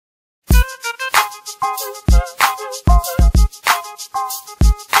This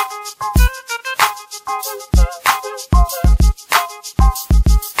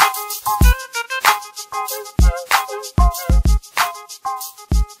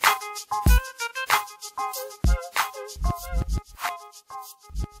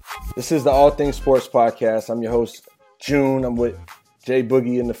is the All Things Sports Podcast. I'm your host, June. I'm with Jay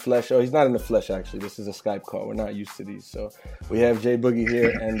Boogie in the flesh. Oh, he's not in the flesh, actually. This is a Skype call. We're not used to these. So we have Jay Boogie here.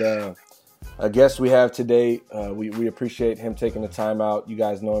 And a guest we have today, we appreciate him taking the time out. You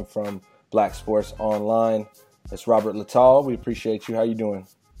guys know him from Black Sports Online. It's Robert Littal. We appreciate you. How you doing?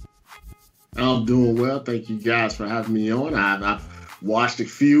 I'm doing well. Thank you guys for having me on. I've watched a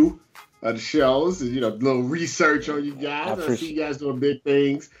few of the shows, a little research on you guys. I see you guys doing big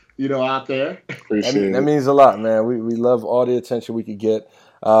things, out there. That means a lot, man. We love all the attention we could get.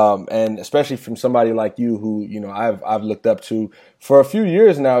 And especially from somebody like you who, I've looked up to for a few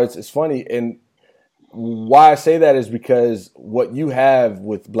years now. It's funny. And why I say that is because what you have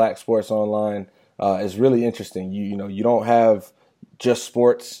with Black Sports Online is really interesting. You don't have just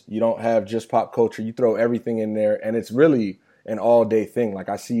sports. You don't have just pop culture. You throw everything in there, and it's really an all-day thing. Like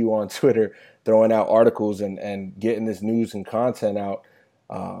I see you on Twitter throwing out articles and getting this news and content out.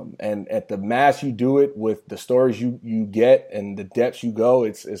 And at the mass you do it with the stories you get and the depths you go,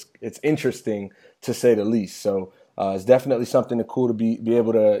 it's interesting to say the least. So it's definitely something cool to be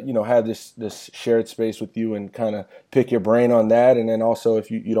able to, have this shared space with you and kind of pick your brain on that. And then also,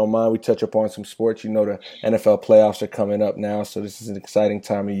 if you don't mind, we touch upon some sports. The NFL playoffs are coming up now, so this is an exciting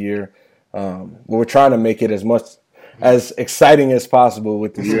time of year. We're trying to make it as exciting as possible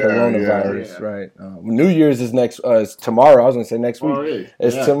with this coronavirus, right? New Year's is is tomorrow. I was going to say next week.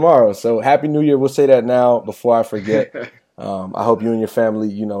 It's tomorrow. So Happy New Year. We'll say that now before I forget. I hope you and your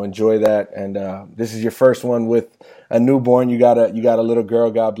family, enjoy that. And this is your first one with a newborn. You got a little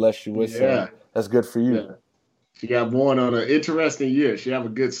girl. God bless you with. So that's good for you. Yeah. She got born on an interesting year. She have a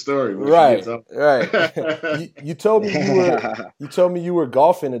good story. Right. You told me you were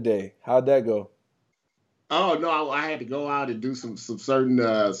golfing today. How'd that go? Oh no! I had to go out and do some certain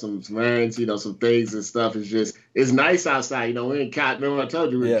some errands, some things and stuff. It's nice outside. We're in remember I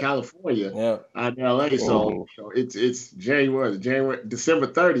told you we're in California, out in LA. So it's December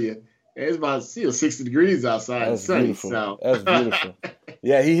 30th. And it's about 60 degrees outside. That's beautiful. So. That's beautiful.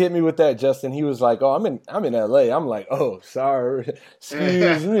 Yeah, he hit me with that, Justin. He was like, "Oh, I'm in LA." I'm like, "Oh, sorry,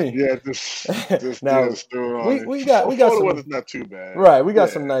 excuse me." Yeah, just now we got some weather's not too bad. Right, we got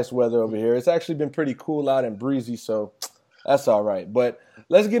some nice weather over here. It's actually been pretty cool out and breezy, so that's all right. But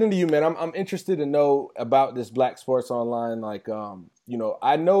let's get into you, man. I'm interested to know about this Black Sports Online. Like,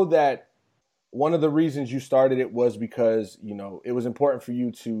 I know that one of the reasons you started it was because it was important for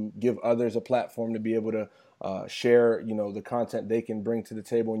you to give others a platform to be able to share, the content they can bring to the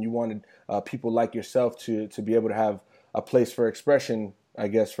table. And you wanted people like yourself to be able to have a place for expression, I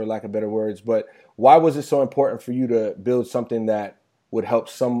guess, for lack of better words. But why was it so important for you to build something that would help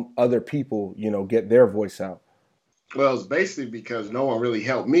some other people, get their voice out? Well, it's basically because no one really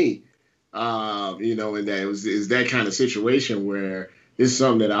helped me, and that it was that kind of situation where this is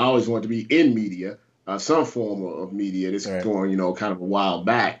something that I always wanted to be in media, some form of media. This is going, kind of a while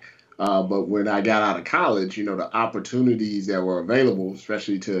back. But when I got out of college, the opportunities that were available,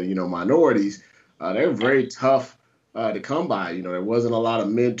 especially to, minorities, they were very tough to come by. There wasn't a lot of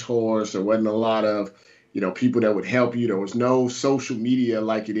mentors. There wasn't a lot of, people that would help you. There was no social media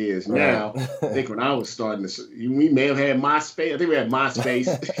like it is now. I think when I was starting we may have had MySpace. I think we had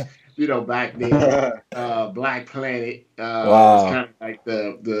MySpace, back then. Black Planet was kind of like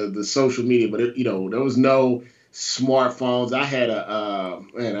the social media. But, there was no smartphones. I had I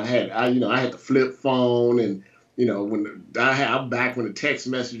had the flip phone, and I'm back when the text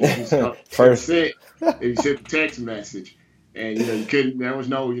messages was first sent. You sent the text message, and you couldn't. There was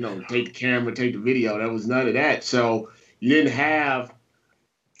no take the camera, take the video. There was none of that. So you didn't have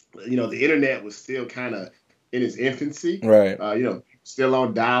the internet was still kind of in its infancy, right? Still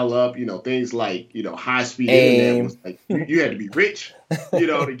on dial up. Things like high speed internet was like you had to be rich,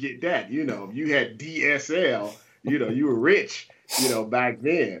 to get that. If you had DSL. You were rich, back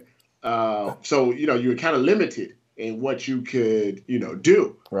then. So, you were kind of limited in what you could,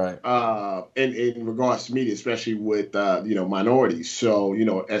 do. Right. In regards to media, especially with, minorities. So,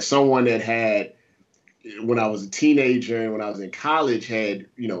 as someone that had, when I was a teenager and when I was in college, had,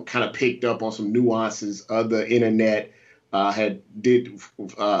 kind of picked up on some nuances of the internet, did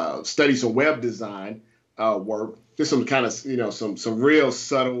study some web design, work. Just some kind of, some real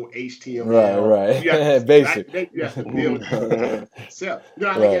subtle HTML. Right. You have to, Basic. you have to build it yourself. You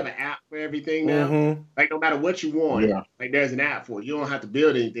know how they have an app for everything now? Mm-hmm. Like no matter what you want, Yeah. like there's an app for it. You don't have to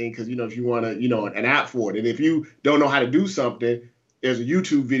build anything because, if you want to, an app for it. And if you don't know how to do something, there's a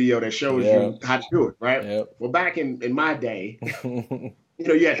YouTube video that shows you how to do it, right? Yep. Well, back in my day,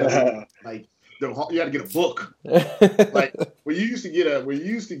 you had to like you had to get a book. Like when you used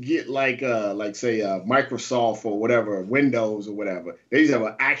to get like say Microsoft or whatever, Windows or whatever, they used to have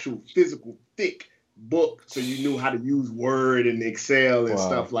an actual physical thick book so you knew how to use Word and Excel and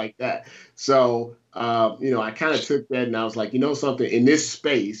stuff like that. So I kind of took that and I was like, something in this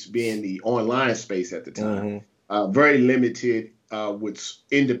space, being the online space at the time, very limited with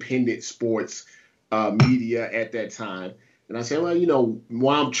independent sports media at that time. And I said, well,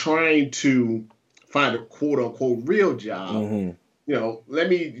 while I'm trying to find a quote unquote real job, let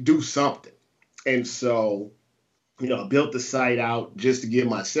me do something. And so, I built the site out just to give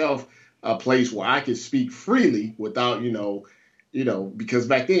myself a place where I could speak freely without, because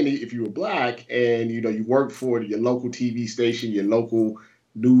back then, if you were black and, you worked for your local TV station, your local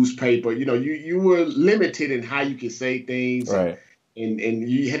newspaper, you were limited in how you could say things. Right. And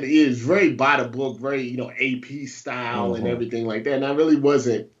you had it was very by the book, very AP style and everything like that. And that really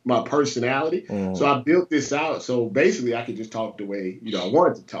wasn't my personality. So I built this out so basically I could just talk the way I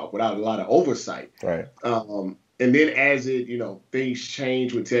wanted to talk without a lot of oversight. Right. And then as it things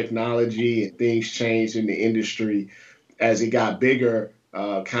changed with technology and things changed in the industry as it got bigger,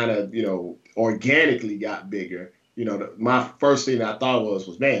 kind of organically got bigger. My first thing I thought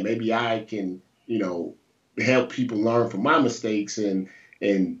was man, maybe I can help people learn from my mistakes and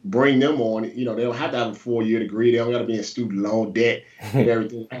bring them on. They don't have to have a 4-year degree. They don't got to be in student loan debt and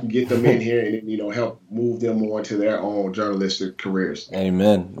everything. I can get them in here and help move them on to their own journalistic careers.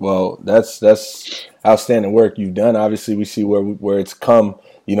 Amen. Well, that's outstanding work you've done. Obviously, we see where it's come.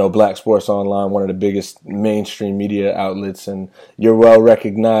 Black Sports Online, one of the biggest mainstream media outlets, and you're well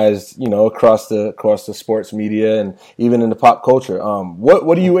recognized, across the sports media and even in the pop culture.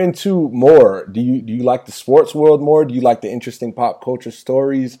 What are you into more? Do you like the sports world more? Do you like the interesting pop culture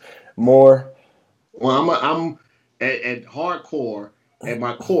stories more? Well, I'm at hardcore. At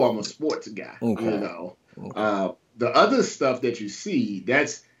my core, I'm a sports guy. Okay. The other stuff that you see,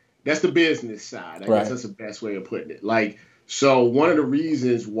 that's the business side. I guess that's the best way of putting it. So one of the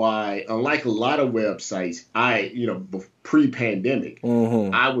reasons why, unlike a lot of websites, pre-pandemic,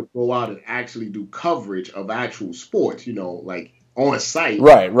 I would go out and actually do coverage of actual sports, on site.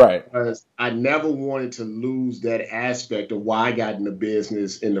 Right. Because I never wanted to lose that aspect of why I got in the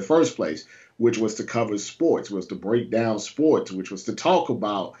business in the first place, which was to cover sports, was to break down sports, which was to talk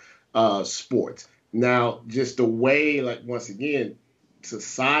about sports. Now, just the way, once again,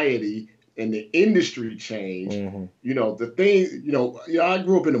 society and the industry change, the thing, I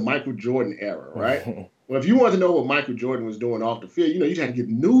grew up in the Michael Jordan era, right? Well, if you want to know what Michael Jordan was doing off the field, you had to get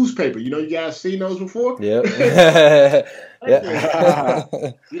newspaper. You guys seen those before? Yep. You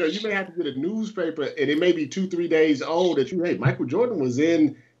may have to get a newspaper, and it may be 2-3 days old that Michael Jordan was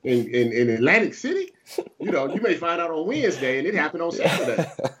in Atlantic City. You may find out on Wednesday, and it happened on Saturday.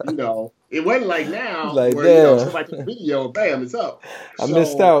 It wasn't like now where somebody took a video and bam, it's up. I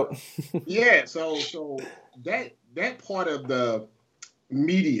missed out. Yeah, so that part of the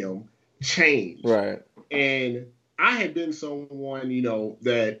medium changed. Right. And I had been someone,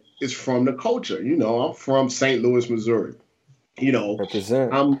 that is from the culture. I'm from St. Louis, Missouri.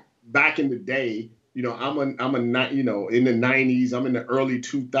 Represent. I'm back in the day. I'm in the 90s. I'm in the early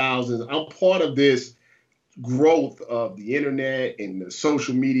 2000s. I'm part of this growth of the internet and the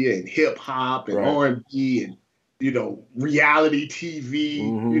social media and hip hop and R&B and reality TV.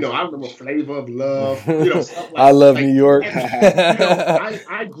 I remember Flavor of Love. Stuff I love New York.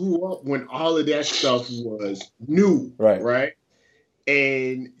 I grew up when all of that stuff was new, right?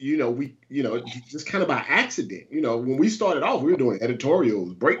 And we just kind of by accident. When we started off, we were doing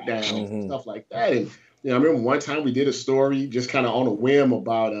editorials, breakdowns, and stuff like that. And I remember one time we did a story just kind of on a whim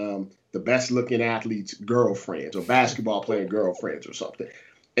about the best looking athletes' girlfriends or basketball player girlfriends or something.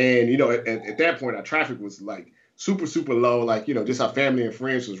 And at that point, our traffic was super, super low, just our family and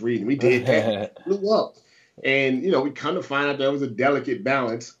friends was reading. We did that, blew up. And, we kind of find out there was a delicate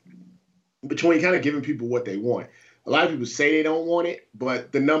balance between kind of giving people what they want. A lot of people say they don't want it,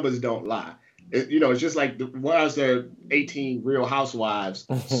 but the numbers don't lie. It's just like, why is there 18 Real Housewives,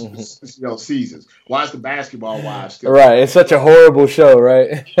 seasons? Why is the Basketball Wives still? Right, it's such a horrible show,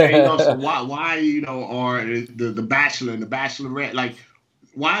 right? And, so why are the Bachelor and the Bachelorette,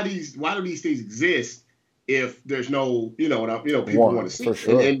 why do these things exist if there's no, people want to see? For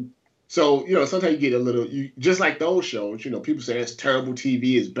sure. And So, sometimes you get a little, just like those shows, people say that's terrible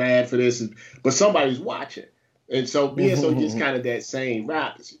TV, it's bad for this, but somebody's watching. And so BSO gets kind of that same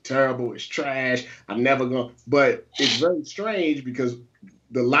rap. It's terrible, it's trash, I'm never going to. But it's very strange because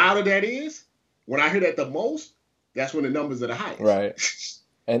the louder that is, when I hear that the most, that's when the numbers are the highest. Right.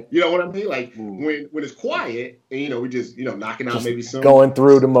 And you know what I mean? Like when it's quiet and we just knocking out maybe some going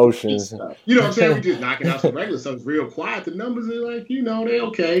through the motions. Stuff. You know what I'm saying? We just knocking out some regular stuff. It's real quiet. The numbers are like they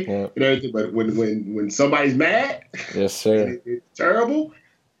okay and everything. But when somebody's mad, yes sir, it's terrible,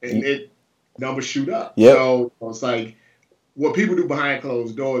 and numbers shoot up. Yep. So it's like what people do behind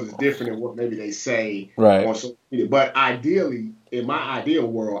closed doors is different than what maybe they say on social media. But ideally, in my ideal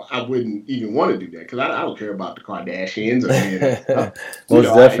world, I wouldn't even want to do that because I don't care about the Kardashians or any of that stuff.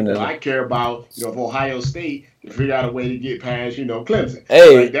 Most definitely. I care about if Ohio State can figure out a way to get past Clemson.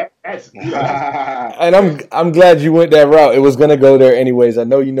 Hey, like that's and I'm glad you went that route. It was gonna go there anyways. I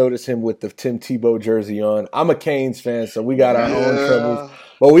know you noticed him with the Tim Tebow jersey on. I'm a Canes fan, so we got our own troubles.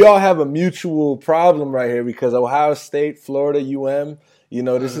 But we all have a mutual problem right here because Ohio State, Florida,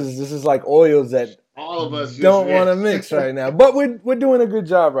 this is like oils that all of us don't want to mix right now. But we're doing a good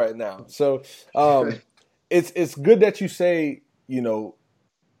job right now. So it's good that you say, the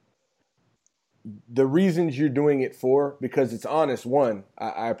reasons you're doing it for, because it's honest. One,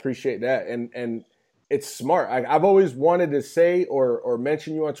 I appreciate that. And it's smart. I've always wanted to say or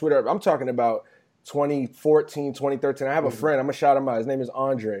mention you on Twitter. I'm talking about 2014, 2013. I have a friend. I'm going to shout him out. His name is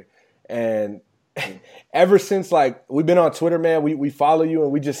Andre. And ever since, we've been on Twitter, man, we follow you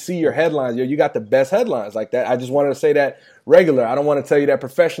and we just see your headlines. You got the best headlines like that. I just wanted to say that regular. I don't want to tell you that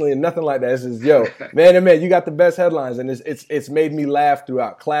professionally and nothing like that. It's just, man, you got the best headlines. And it's made me laugh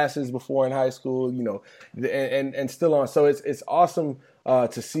throughout classes before in high school, and still on. So it's awesome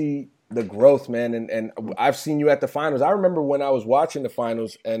to see the growth, man. And I've seen you at the finals. I remember when I was watching the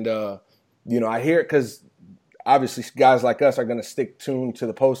finals and, I hear it because obviously guys like us are going to stick tuned to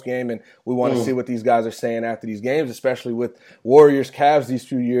the post game, and we want to see what these guys are saying after these games, especially with Warriors, Cavs these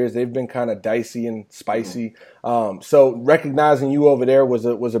few years. They've been kind of dicey and spicy. So recognizing you over there was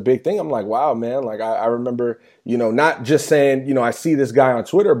a big thing. I'm like, wow, man. I remember, not just saying, I see this guy on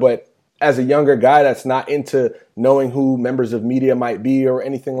Twitter, but as a younger guy that's not into knowing who members of media might be or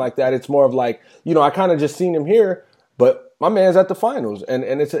anything like that, it's more of like, I kind of just seen him here, but my man's at the finals, and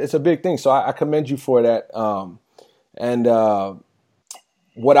it's a big thing. So I commend you for that. And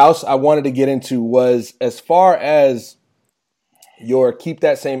what else I wanted to get into was as far as your Keep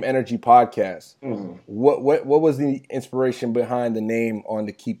That Same Energy podcast. What was the inspiration behind the name on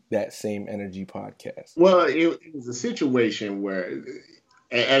the Keep That Same Energy podcast? Well, it was a situation where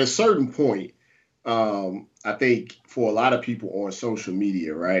at a certain point, I think for a lot of people on social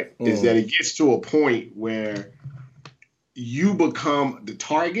media, right, is that it gets to a point where you become the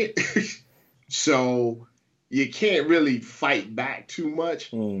target. So you can't really fight back too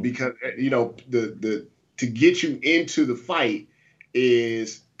much because, the to get you into the fight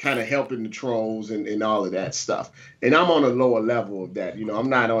is kind of helping the trolls and all of that stuff. And I'm on a lower level of that. I'm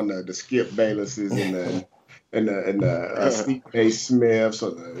not on the Skip Baylesses and the Steve A. Smiths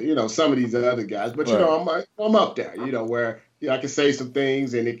or some of these other guys. But, I'm up there, where I can say some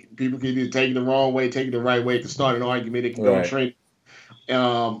things and people can either take it the wrong way, take it the right way. It can start an argument. It can go trend.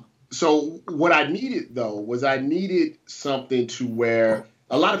 So what I needed, though, was I needed something to where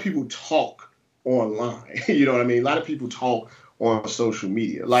a lot of people talk online. You know what I mean? A lot of people talk on social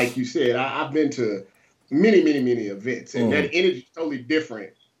media. Like you said, I've been to many, many, many events, and that energy is totally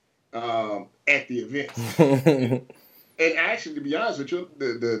different at the events. And actually, to be honest with you,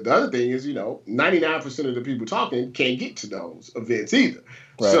 the other thing is, 99% of the people talking can't get to those events either.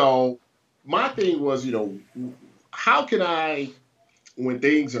 Right. So my thing was, how can I, when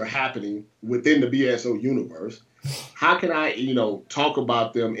things are happening within the BSO universe, how can I, talk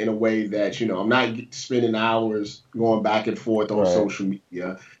about them in a way that, I'm not spending hours going back and forth on social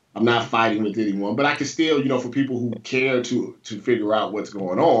media. I'm not fighting with anyone, but I can still, for people who care to figure out what's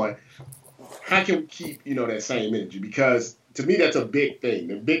going on, how can we keep, that same energy? Because to me, that's a big thing.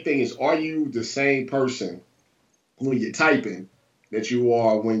 The big thing is, are you the same person when you're typing that you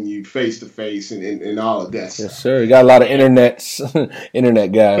are when you face to face and all of that stuff? Yes, sir. You got a lot of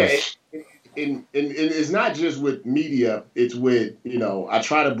internet guys. And it's not just with media. It's with, I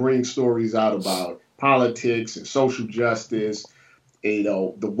try to bring stories out about politics and social justice,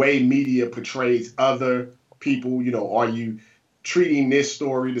 the way media portrays other people. Are you treating this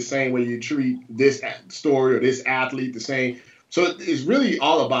story the same way you treat this story or this athlete the same? So it's really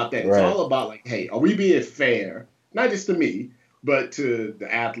all about that. It's all about like, hey, are we being fair? Not just to me, but to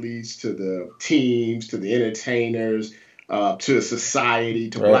the athletes, to the teams, to the entertainers, to society,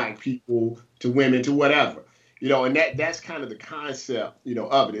 to Right. black people, to women, to whatever. And that's kind of the concept,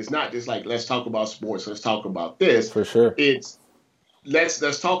 of it. It's not just like, let's talk about sports, let's talk about this. For sure. It's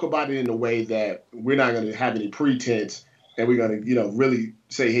let's talk about it in a way that we're not going to have any pretense, and we're going to, really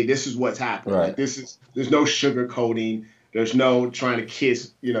say, hey, this is what's happening. Right. Like, there's no sugarcoating, there's no trying to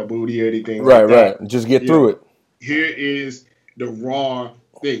kiss, booty or anything Right, like that. right. Just get through it. Here is the raw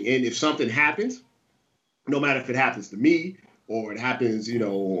thing. And if something happens, no matter if it happens to me or it happens,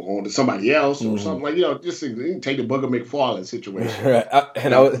 on to somebody else or something like, just take the Booger McFarlane situation. Right.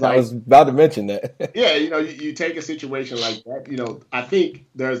 I was about to mention that. Yeah, you take a situation like that, I think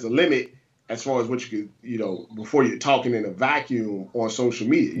there's a limit as far as what you could, before you're talking in a vacuum on social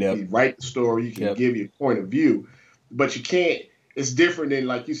media. You can write the story, you can give your point of view, but you can't, it's different than,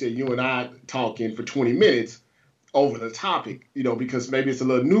 like you said, you and I talking for 20 minutes over the topic, because maybe it's a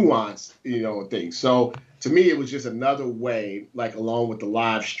little nuanced, thing. So to me, it was just another way, like along with the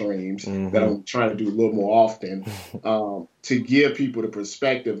live streams that I'm trying to do a little more often, to give people the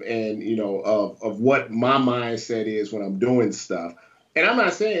perspective and, of what my mindset is when I'm doing stuff. And I'm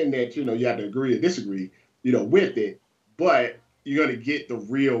not saying that, you have to agree or disagree, with it, but you're going to get the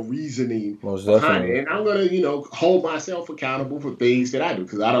real reasoning behind it. And I'm going to, hold myself accountable for things that I do,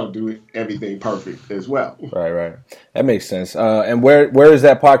 because I don't do everything perfect as well. Right. That makes sense. And where is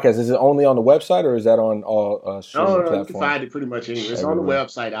that podcast? Is it only on the website, or is that on all streaming platforms? You can find it pretty much anywhere. It's on the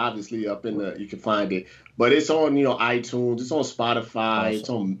website, obviously, up in you can find it. But it's on, iTunes, it's on Spotify, It's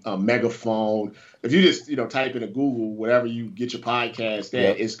on Megaphone. If you just, type in a Google, whatever you get your podcast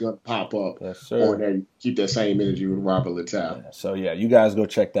at, it's going to pop up. Yes, sir. On there. You keep that same energy with Robert Littal. Yeah, so, you guys go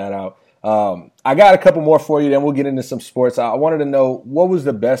check that out. I got a couple more for you, then we'll get into some sports. I wanted to know, what was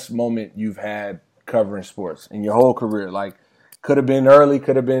the best moment you've had covering sports in your whole career? Like, could have been early,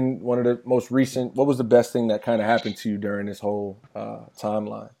 could have been one of the most recent. What was the best thing that kind of happened to you during this whole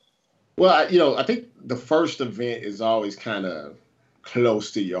timeline? Well, I think the first event is always kind of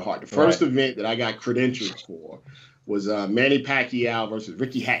close to your heart. The first event that I got credentialed for was Manny Pacquiao versus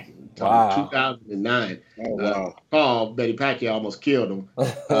Ricky Hatton. Wow. 2009. Oh, wow. Manny Pacquiao almost killed him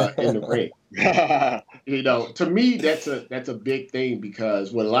in the ring. To me, that's a big thing,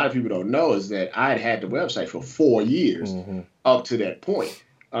 because what a lot of people don't know is that I had the website for 4 years up to that point.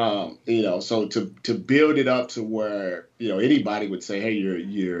 So to build it up to where, anybody would say, hey,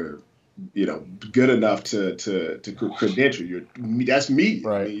 you're good enough to credential. That's media.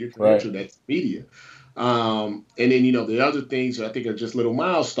 Right. I mean, your credential, that's media. And then, the other things I think are just little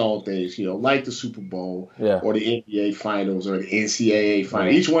milestone things, like the Super Bowl or the NBA Finals or the NCAA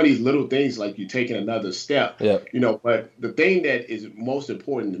Finals. Each one of these little things, like you're taking another step, but the thing that is most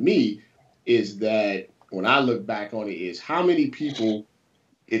important to me is that when I look back on it is how many people,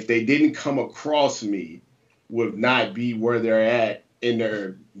 if they didn't come across me, would not be where they're at in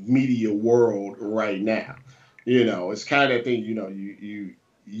their media world right now. It's kind of that thing,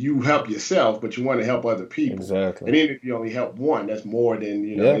 you help yourself, but you want to help other people. Exactly. And even if you only help one, that's more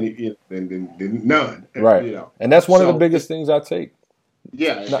than, than none. Right. And that's one of the biggest things I take.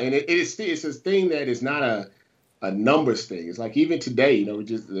 Yeah. And it's a thing that is not a numbers thing. It's like even today, we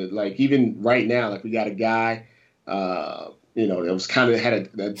just like even right now, like we got a guy, that was kind of had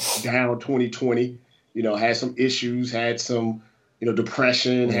a down 2020, had some issues, had some,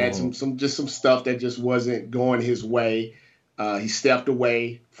 depression, had some stuff that just wasn't going his way. He stepped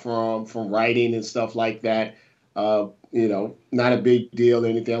away from writing and stuff like that. Not a big deal or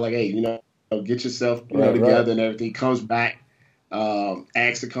anything. Like, hey, get yourself together and everything. He comes back,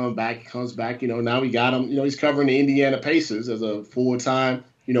 asks to come back. He comes back. Now we got him. He's covering the Indiana Pacers as a full-time,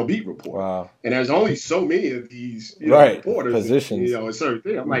 beat reporter. Wow. And there's only so many of these reporters positions. A certain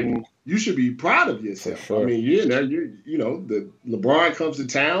thing. I'm like, you should be proud of yourself. Sure. I mean, you're in there. The LeBron comes to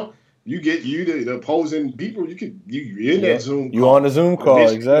town. You get the opposing people. You're in that Zoom call. You on the Zoom call,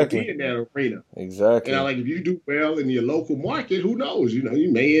 exactly. In that arena, exactly. And if you do well in your local market, who knows?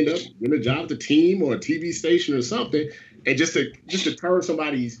 You may end up getting a job at the team or a TV station or something. And just to turn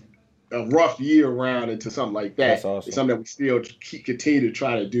somebody's rough year around into something like that, that's awesome. It's something that we still continue to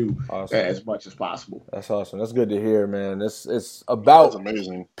try to do as much as possible. That's awesome. That's good to hear, man. It's about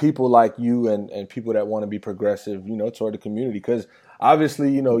amazing. People like you and people that want to be progressive, toward the community. Because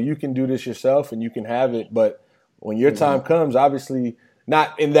obviously, you can do this yourself and you can have it, but when your time comes, obviously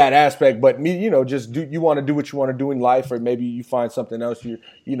not in that aspect, but you want to do what you want to do in life, or maybe you find something else.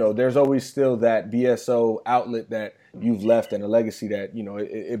 There's always still that BSO outlet that you've left and a legacy that,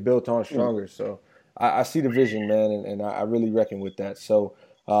 it built on stronger. So I see the vision, man, and I really reckon with that. So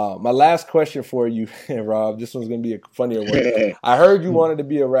my last question for you, Rob, this one's going to be a funnier one. I heard you wanted to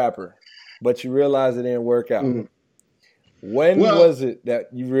be a rapper, but you realized it didn't work out. When Well, was it that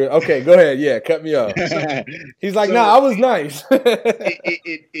you okay, go ahead. Yeah, cut me off. He's like, nah, I was nice.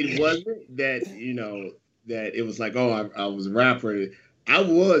 it wasn't that, that it was like, oh, I was a rapper. I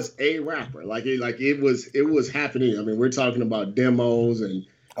was a rapper. It was happening. I mean, we're talking about demos and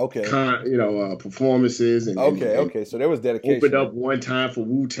Okay. performances and Okay. So there was dedication. Opened up one time for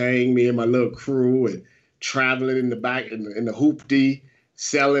Wu-Tang, me and my little crew, and traveling in the back in the hoopty,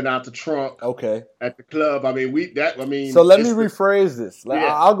 selling out the trunk. Okay. At the club. I mean, So let me rephrase this.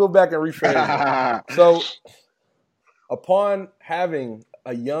 Yeah. I'll go back and rephrase it. So upon having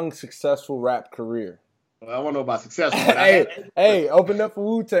a young, successful rap career. Well, I don't know about successful. Hey, opened up for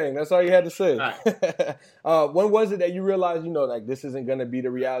Wu-Tang. That's all you had to say. Right. When was it that you realized, like, this isn't going to be the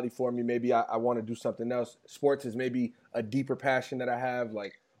reality for me? Maybe I want to do something else. Sports is maybe a deeper passion that I have.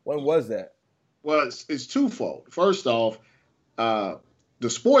 Like, when was that? Well, it's twofold. First off, the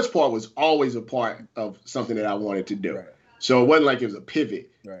sports part was always a part of something that I wanted to do. Right. So it wasn't like it was a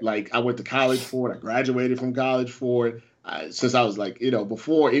pivot. Right. Like I went to college for it. I graduated from college for it. Since I was like,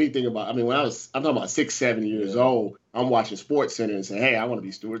 before anything about, I'm talking about 6, 7 years old, I'm watching Sports Center and saying, hey, I want to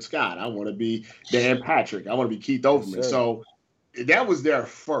be Stuart Scott. I want to be Dan Patrick. I want to be Keith Overman. Yes, so that was there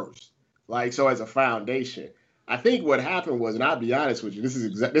first. Like, so as a foundation, I think what happened was, and I'll be honest with you, this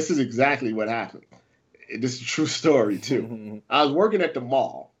is exactly what happened. This is a true story too. I was working at the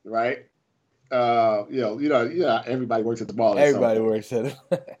mall, right? Everybody works at the mall. Everybody works at it.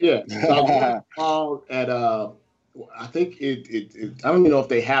 Yeah. So I was working at the mall at I think I don't even know if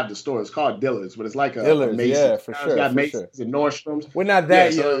they have the store. It's called Dillard's, but it's like a Macy's. Yeah, for sure. Got Macy's and Nordstrom's. We're not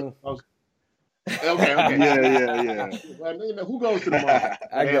that young. Okay. Yeah. Well, who goes to the mall?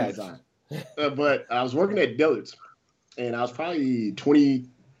 Amazon. But I was working at Dillard's, and I was probably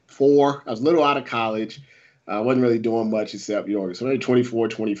 24. I was a little out of college. I wasn't really doing much except so maybe 24,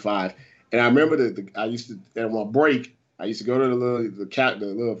 25. And I remember I used to, on my break, I used to go to the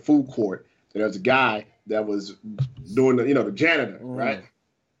little food court. And there was a guy that was doing the janitor, right?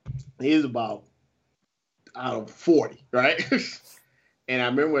 He's about 40, right? And I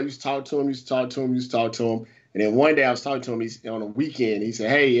remember I used to talk to him. And then one day I was talking to him. He's on a weekend. He said,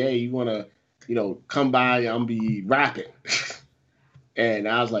 "Hey, you want to, come by? I'm be rapping." And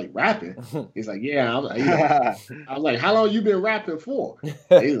I was like, rapping? He's like, yeah. I was like, how long you been rapping for?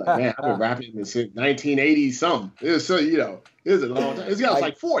 And he's like, man, I've been rapping since 1980 something. It was it was a long time. This guy was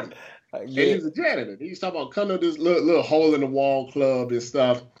like 40. And he was a janitor. He used to talk about coming to this little hole in the wall club and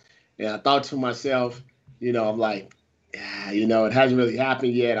stuff. And I thought to myself, I'm like, it hasn't really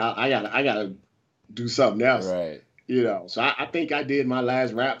happened yet. I gotta do something else. Right. So I think I did my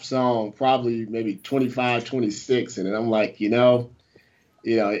last rap song probably maybe 25, 26. And then I'm like,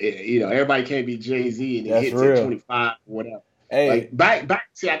 everybody can't be Jay-Z and it hits at 25 or whatever. Hey. Like back.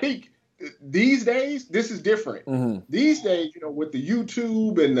 See, I think these days this is different. Mm-hmm. These days, with the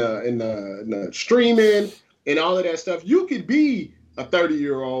YouTube and the streaming and all of that stuff, you could be a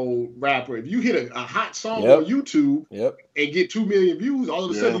 30-year-old rapper if you hit a hot song on YouTube and get 2 million views. All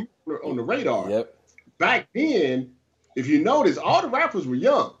of a sudden, you're on the radar. Yep. Back then, if you notice, all the rappers were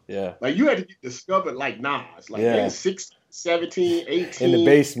young. Yeah. Like you had to get discovered like Nas, like 16, 17, 18. In the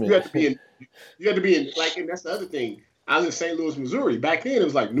basement. You had to be in like, and that's the other thing. I was in St. Louis, Missouri. Back then it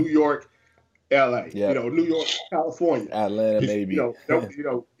was like New York, LA, New York, California. Atlanta, maybe.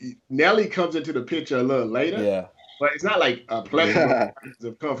 Nelly comes into the picture a little later. Yeah. But it's not like a plethora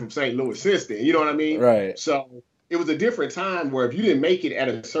have come from St. Louis since then. You know what I mean? Right. So it was a different time where if you didn't make it at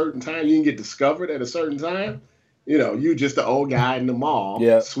a certain time, you didn't get discovered at a certain time, you just the old guy in the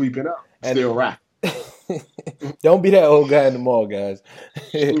mall sweeping up, still rapping. Don't be that old guy in the mall, guys.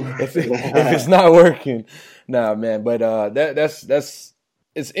 if it's not working, nah, man. But that's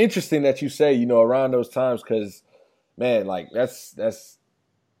it's interesting that you say around those times because, man, like that's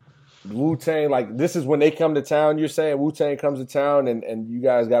Wu-Tang. Like this is when they come to town. You're saying Wu-Tang comes to town, and you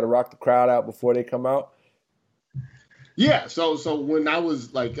guys got to rock the crowd out before they come out. Yeah. So when I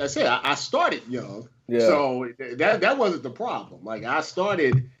was like I said, I started young. Yeah. So that wasn't the problem. Like I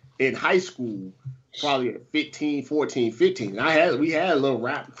started in high school. Probably at 14, 15. And we had a little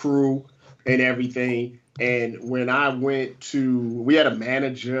rap crew and everything. And when I we had a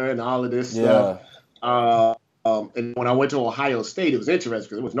manager and all of this stuff. And when I went to Ohio State, it was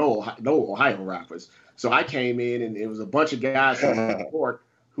interesting because there was no Ohio rappers. So I came in and it was a bunch of guys from New York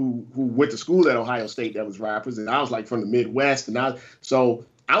who went to school at Ohio State that was rappers. And I was like from the Midwest. And so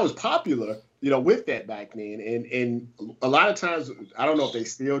I was popular, with that back then. And a lot of times, I don't know if they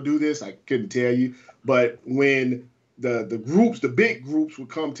still do this. I couldn't tell you. But when the big groups would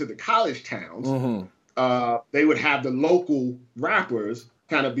come to the college towns, they would have the local rappers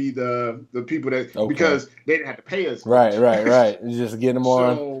kind of be the people that Okay. because they didn't have to pay us. Right. You just get them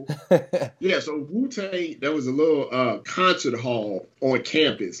on. So Wu-Tang, there was a little concert hall on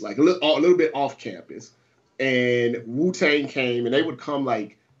campus, like a little bit off campus, and Wu-Tang came, and they would come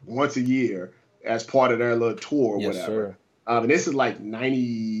like once a year as part of their little tour or Yes, whatever. sir. And this is like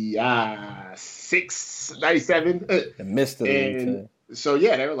 96, 97. The mist of the And so,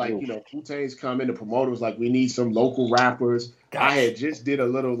 yeah, they were like, Wu-Tang's coming. The promoter was like, we need some local rappers. Gosh. I had just did a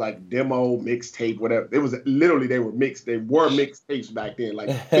little like demo mixtape, whatever. It was literally, they were mixtapes back then, like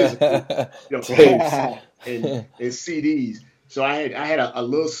physical, tapes and CDs. So I had a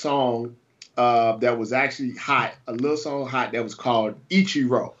little song that was actually hot, a little song hot that was called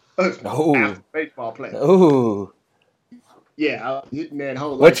Ichiro. After baseball player. Ooh. Yeah, I was hitting that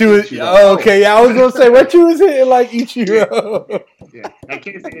whole. What you was? Oh, okay. Yeah, I was gonna say what you was hitting like Ichiro. Yeah, I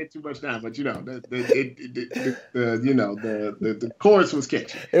can't say it too much now, but the chorus was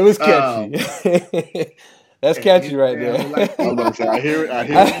catchy. It was catchy. That's catchy right there. I'm gonna say, I hear it.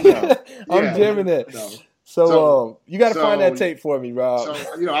 I'm jamming it. So you got to find that tape for me, Rob.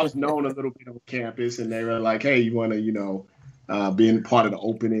 So I was known a little bit on campus, and they were like, "Hey, you want to being part of the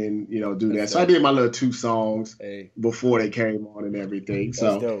opening, do that." So I did my little 2 songs before they came on and everything.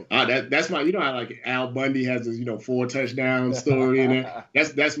 So that's my, how like Al Bundy has his, 4 touchdown story in there.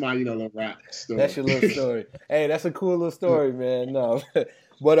 That's my, little rap story. That's your little story. Hey, that's a cool little story, man. No,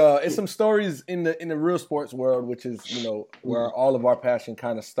 but it's some stories in the real sports world, which is where all of our passion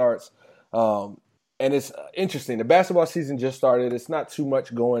kind of starts. And it's interesting. The basketball season just started. It's not too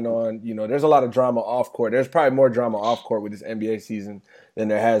much going on. There's a lot of drama off court. There's probably more drama off court with this NBA season than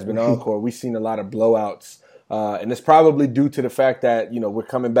there has been on court. We've seen a lot of blowouts. And it's probably due to the fact that, we're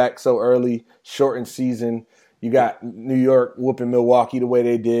coming back so early, shortened season. You got New York whooping Milwaukee the way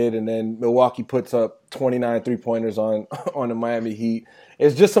they did, and then Milwaukee puts up 29 three-pointers on the Miami Heat.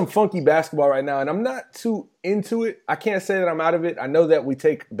 It's just some funky basketball right now, and I'm not too into it. I can't say that I'm out of it. I know that we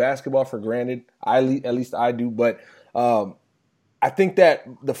take basketball for granted. At least I do. But I think that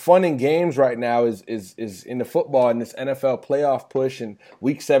the fun in games right now is in the football and this NFL playoff push. And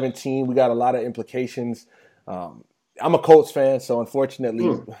Week 17, we got a lot of implications. I'm a Colts fan, so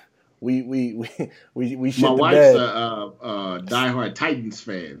unfortunately we shit my the wife's bed. a diehard Titans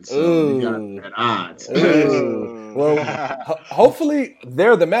fan, so we got at odds. Well, hopefully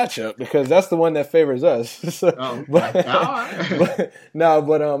they're the matchup because that's the one that favors us. We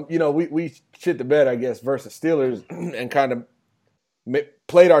shit the bed, I guess, versus Steelers and kind of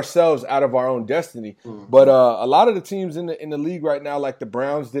played ourselves out of our own destiny. But a lot of the teams in the league right now, like the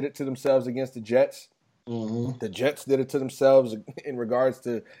Browns, did it to themselves against the Jets. The Jets did it to themselves in regards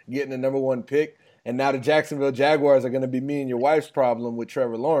to getting the number 1 pick. And now the Jacksonville Jaguars are going to be me and your wife's problem with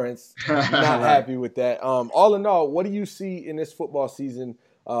Trevor Lawrence. Not happy with that. All in all, what do you see in this football season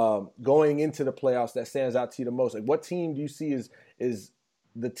going into the playoffs that stands out to you the most? Like, what team do you see is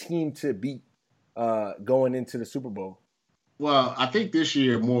the team to beat going into the Super Bowl? Well, I think this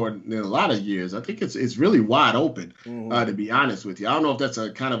year more than a lot of years, I think it's really wide open, to be honest with you. I don't know if that's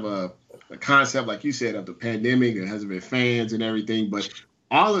a kind of a concept, like you said, of the pandemic. There hasn't been fans and everything, but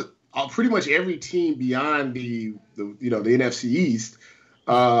pretty much every team beyond the NFC East,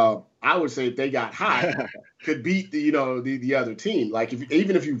 I would say if they got hot, could beat the other team. Like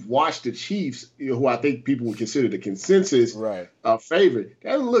even if you've watched the Chiefs, who I think people would consider the consensus favorite,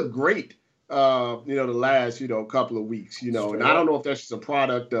 that doesn't look great. The last couple of weeks, and I don't know if that's just a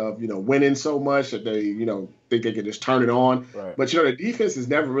product of winning so much that they think they can just turn it on. Right. But the defense has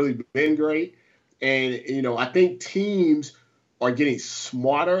never really been great, and I think teams are getting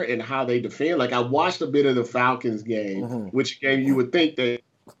smarter in how they defend. Like I watched a bit of the Falcons game, which game you would think that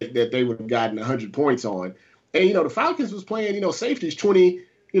they would have gotten 100 points on, and the Falcons was playing safeties 20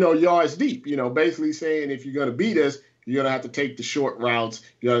 yards deep. Basically saying if you're going to beat us, you're going to have to take the short routes.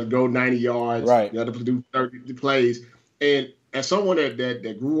 You have to go 90 yards. Right. You have to do 30 plays. And as someone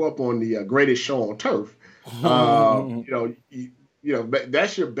that grew up on the greatest show on turf,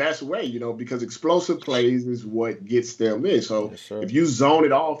 that's your best way, because explosive plays is what gets them in. So if you zone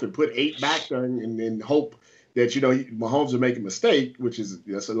it off and put 8 back there and then hope that, Mahomes will make a mistake, which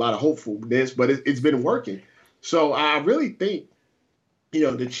that's a lot of hopefulness, but it's been working. So I really think,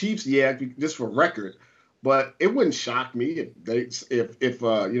 the Chiefs, just for record, but it wouldn't shock me if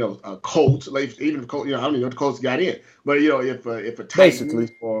Colts, like even if Colts, I don't even know if the Colts got in, but if a Titans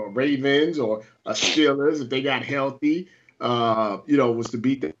or Ravens or a Steelers, if they got healthy, was to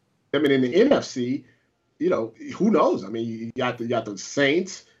beat them. I mean, in the NFC, who knows? I mean, you got the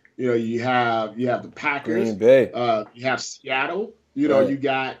Saints, you have the Packers, Green Bay. You have Seattle, you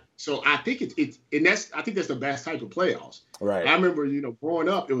got So I think I think that's the best type of playoffs. Right. I remember, growing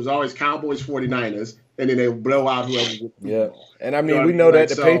up, it was always Cowboys 49ers, and then they would blow out whoever. Yeah. And I mean, we know that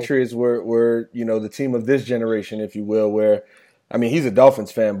the Patriots were the team of this generation, if you will, where, I mean, he's a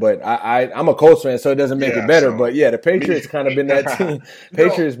Dolphins fan, but I'm a Colts fan, so it doesn't make it better. But yeah, the Patriots kind of been that team. The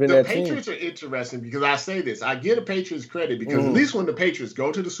Patriots are interesting because I say this. I give the Patriots credit because at least when the Patriots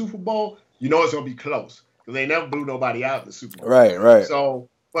go to the Super Bowl, it's going to be close because they never blew nobody out in the Super Bowl. Right. So,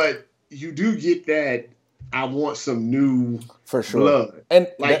 but you do get that. I want some new for sure blood. And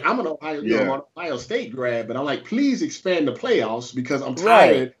I'm an Ohio State grad, but I'm like, please expand the playoffs because I'm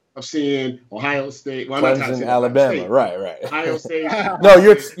tired of seeing Ohio State, Clemson, Alabama. State. Right. Ohio State. No,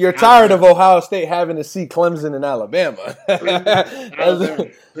 you're tired of Ohio State having to see Clemson and Alabama.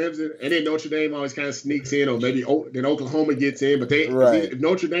 Clemson, and then Notre Dame always kind of sneaks in, or maybe then Oklahoma gets in, but if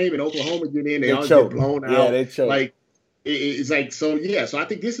Notre Dame and Oklahoma get in, they always get blown out. Yeah, they choke. Like, it's like, so yeah. So I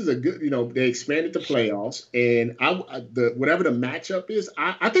think this is a good. They expanded the playoffs, and whatever the matchup is,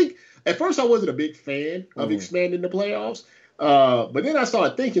 I think at first I wasn't a big fan of expanding the playoffs, but then I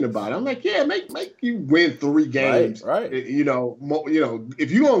started thinking about it. I'm like, yeah, make you win 3 games, right? If you're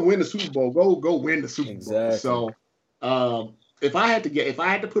gonna win the Super Bowl, go win the Super Bowl. So if I had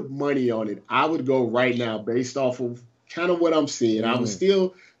to put money on it, I would go right now based off of kind of what I'm seeing. I would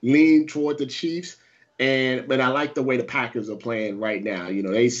still lean toward the Chiefs. But I like the way the Packers are playing right now.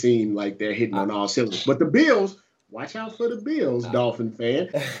 They seem like they're hitting on all cylinders. But the Bills, watch out for the Bills, Dolphin fan.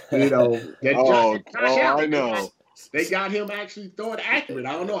 I know. They got him actually throwing accurate.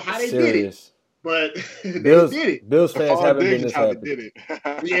 I don't know how they did it, but they did it. Bills fans haven't been this happy.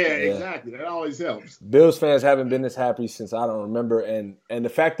 Yeah, exactly. That always helps. Bills fans haven't been this happy since I don't remember. And the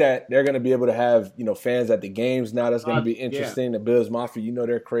fact that they're going to be able to have, fans at the games now, that's going to be interesting. Yeah. The Bills Mafia,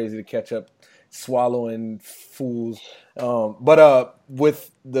 they're crazy to catch up. Swallowing fools. But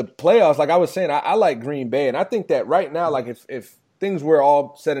with the playoffs, like I was saying, I like Green Bay. And I think that right now, like if things were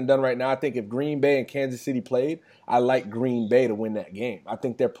all said and done right now, I think if Green Bay and Kansas City played, I like Green Bay to win that game. I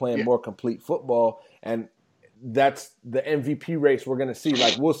think they're playing more complete football. And that's the MVP race we're going to see.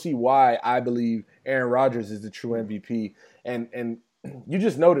 Like, we'll see why I believe Aaron Rodgers is the true MVP. And you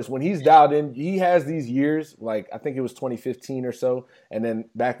just notice when he's dialed in, he has these years, like I think it was 2015 or so, and then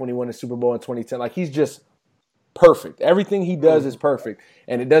back when he won the Super Bowl in 2010, like he's just perfect. Everything he does is perfect,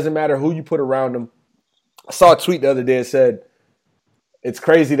 and it doesn't matter who you put around him. I saw a tweet the other day that said, it's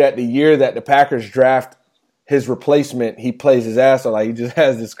crazy that the year that the Packers draft his replacement, he plays his ass off. Like, he just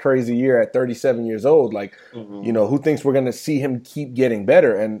has this crazy year at 37 years old. Like, who thinks we're going to see him keep getting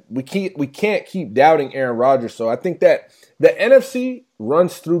better? And we can't keep doubting Aaron Rodgers. So I think that the NFC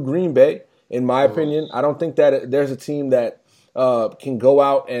runs through Green Bay, in my opinion. I don't think that there's a team that can go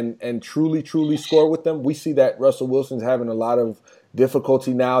out and truly score with them. We see that Russell Wilson's having a lot of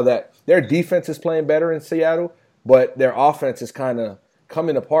difficulty now that their defense is playing better in Seattle, but their offense is kind of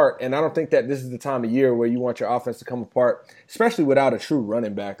coming apart. And I don't think that this is the time of year where you want your offense to come apart, especially without a true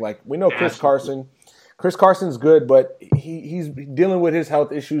running back. Like, we know Chris Carson's good, but he's dealing with his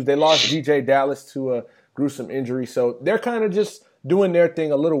health issues. They lost DJ Dallas to a gruesome injury. So they're kind of just doing their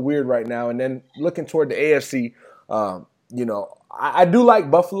thing a little weird right now. And then looking toward the AFC, I do like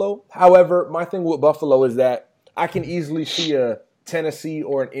Buffalo. However, my thing with Buffalo is that I can easily see a Tennessee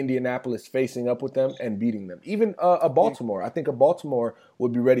or an Indianapolis facing up with them and beating them. Even a Baltimore. I think a Baltimore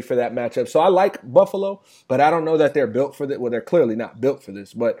would be ready for that matchup. So I like Buffalo, but I don't know that they're built for this. Well, they're clearly not built for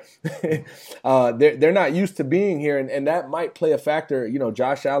this, but they're not used to being here, and that might play a factor.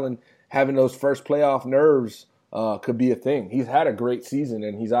 Josh Allen having those first playoff nerves could be a thing. He's had a great season,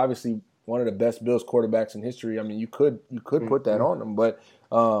 and he's obviously one of the best Bills quarterbacks in history. I mean, you could put that on him, but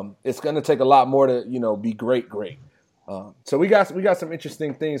it's going to take a lot more to be great. So we got some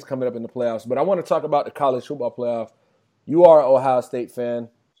interesting things coming up in the playoffs, but I want to talk about the college football playoff. You are an Ohio State fan.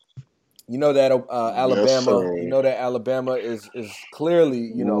 You know that Alabama. Yes, you know that Alabama is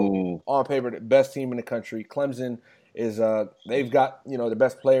clearly on paper the best team in the country. Clemson is they've got the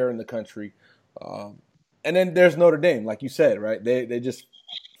best player in the country, and then there's Notre Dame, like you said, right? They just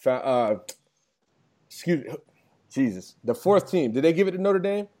found the fourth team. Did they give it to Notre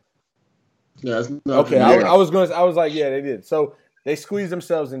Dame? Yeah, okay. I was like, yeah, they did. So they squeezed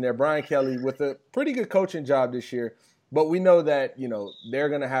themselves in there. Brian Kelly with a pretty good coaching job this year, but we know that they're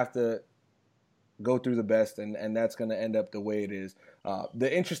gonna have to go through the best, and that's gonna end up the way it is.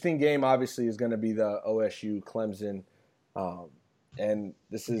 The interesting game, obviously, is gonna be the OSU Clemson, and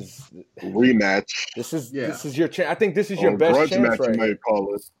this is rematch. This is your chance. I think this is your best chance, match, right? You might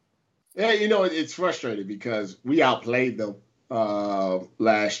call it. Yeah, it's frustrating because we outplayed them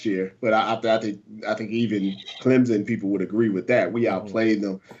last year, but I think even Clemson people would agree with that. We outplayed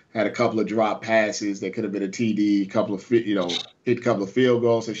them. Had a couple of drop passes that could have been a TD, hit a couple of field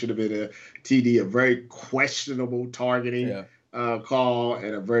goals. It should have been a TD. A very questionable targeting call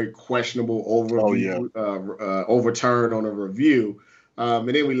and a very questionable overturn on a review. And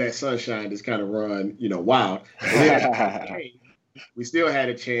then we let Sunshine just kind of run, wild. We still had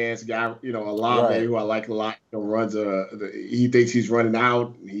a chance. Guy, Olave, who I like a lot, runs he thinks he's running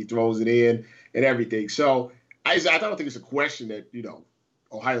out. He throws it in and everything. So I don't think it's a question that,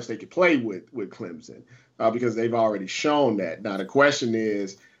 Ohio State could play with Clemson because they've already shown that. Now, the question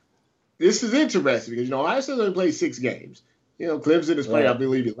is, this is interesting because, Ohio State only played 6 games. Clemson has played, I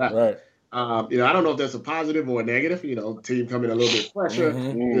believe, 11. Right. I don't know if that's a positive or a negative. Team coming a little bit fresher.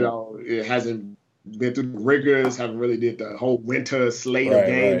 It hasn't been through the rigors, haven't really did the whole winter slate of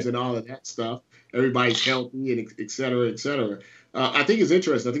games and all of that stuff. Everybody's healthy and et cetera, et cetera. I think it's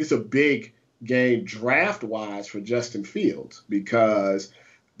interesting. I think it's a big game draft-wise for Justin Fields because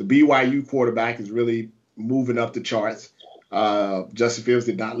the BYU quarterback is really moving up the charts. Justin Fields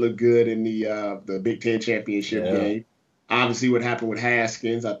did not look good in the Big Ten championship game. Obviously, what happened with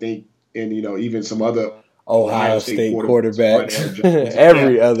Haskins, I think, and even some other Ohio State quarterbacks.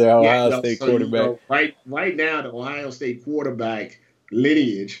 Every other Ohio State quarterback. Right now, the Ohio State quarterback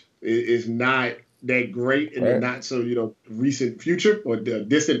lineage is not that great in the not so recent future or the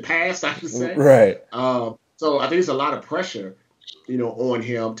distant past, I should say. Right. So I think it's a lot of pressure, on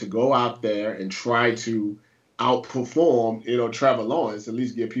him to go out there and try to outperform, Trevor Lawrence, at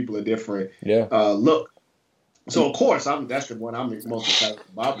least give people a different look. So, of course, that's the one I'm most excited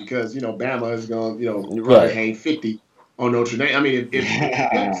about because, Bama is going to probably hang 50 on Notre Dame.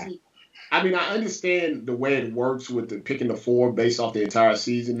 I mean, I understand the way it works with the picking the 4 based off the entire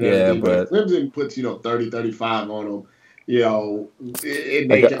season and everything, but if Clemson puts, 30, 35 on them,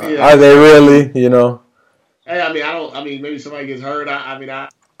 are they really, Hey, maybe somebody gets hurt. I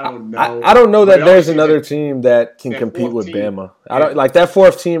don't know. I don't know that there's another team that can compete with Bama. I don't like that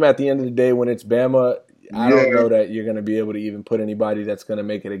 4th team at the end of the day when it's Bama. I don't know that you're going to be able to even put anybody that's going to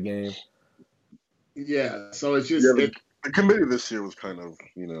make it a game. Yeah, so it's just the committee this year was kind of,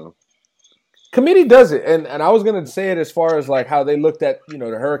 Committee does it, and I was going to say it as far as like how they looked at the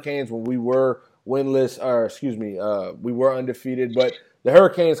Hurricanes when we were winless, or we were undefeated, but the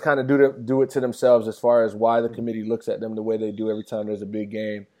Hurricanes kind of do it to themselves as far as why the committee looks at them the way they do every time there's a big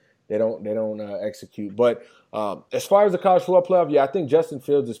game. They don't execute, but as far as the college football playoff, I think Justin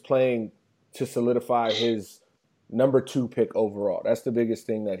Fields is playing to solidify his number 2 pick overall. That's the biggest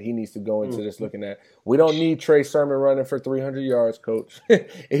thing that he needs to go into this looking at. We don't need Trey Sermon running for 300 yards, coach.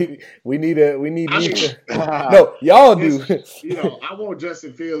 we need No, y'all do. I want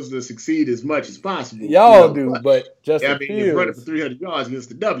Justin Fields to succeed as much as possible. Y'all do, but Justin Fields running for 300 yards against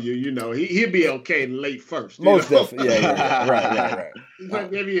the W, he'll be okay in late first. Most definitely. Yeah. Right.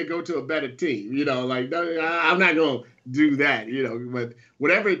 Maybe he'll go to a better team. I'm not going to do that, but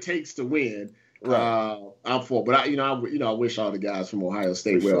whatever it takes to win, I'm for. But I wish all the guys from Ohio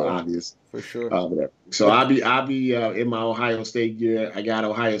State obvious for sure. So I'll be in my Ohio State gear. I got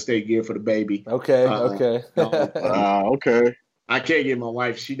Ohio State gear for the baby. Okay. Okay. I can't get my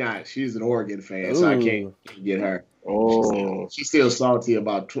wife. She's an Oregon fan, so I can't get her. Oh, she's still salty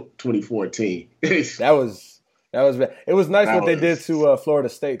about 2014. That was bad. It was nice what they did to Florida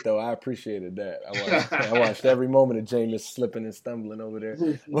State, though. I appreciated that. I watched every moment of Jameis slipping and stumbling over there.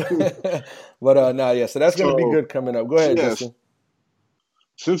 So that's going to be good coming up. Go ahead, Justin.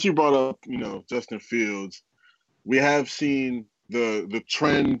 Since you brought up, Justin Fields, we have seen the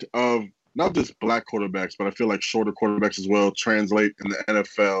trend of not just black quarterbacks, but I feel like shorter quarterbacks as well translate in the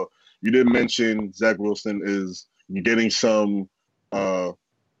NFL. You did mention Zach Wilson is getting some,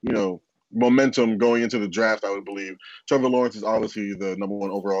 momentum going into the draft, I would believe. Trevor Lawrence is obviously the number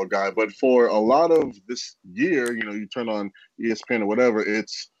 1 overall guy, but for a lot of this year, you turn on ESPN or whatever,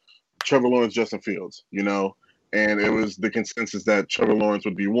 it's Trevor Lawrence, Justin Fields, and it was the consensus that Trevor Lawrence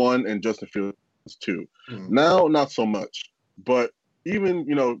would be 1 and Justin Fields 2. Now, not so much, but even,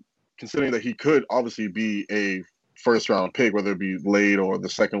 considering that he could obviously be a first-round pick, whether it be late or the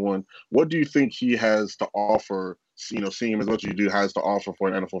second one, what do you think he has to offer, seeing him as much as you do, has to offer for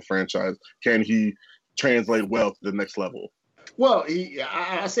an NFL franchise? Can he translate well to the next level? Well,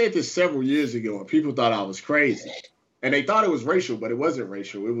 I said this several years ago, and people thought I was crazy. And they thought it was racial, but it wasn't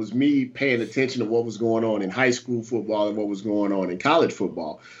racial. It was me paying attention to what was going on in high school football and what was going on in college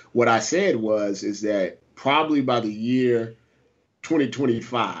football. What I said is that probably by the year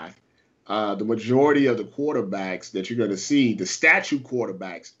 2025, the majority of the quarterbacks that you're going to see, the statue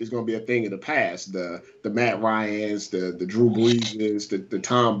quarterbacks, is going to be a thing of the past. The Matt Ryans, the Drew Breeses, the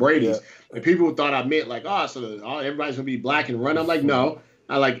Tom Brady's. Yeah. And people thought I meant like, everybody's going to be black and run. I'm like, no.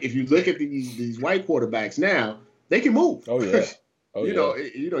 I like, if you look at these white quarterbacks now, they can move. Oh yeah. Oh,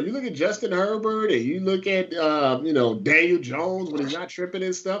 you look at Justin Herbert and you look at Daniel Jones when he's not tripping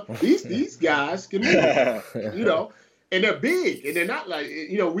and stuff. These guys can move. And they're big, and they're not like,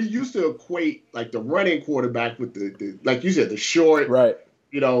 we used to equate like the running quarterback with the like you said, the short, right,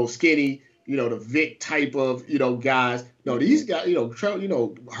 skinny, the Vic type of, guys. No, these guys,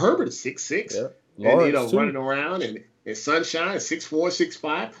 Herbert is 6'6", and running around, and Sunshine is 6'4",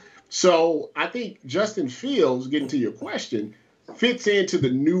 6'5". So I think Justin Fields, getting to your question, fits into the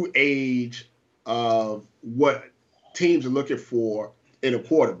new age of what teams are looking for in a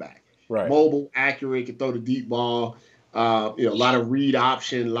quarterback. Right. Mobile, accurate, can throw the deep ball. A lot of read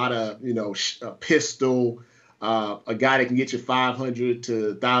option, a lot of, pistol, a guy that can get you 500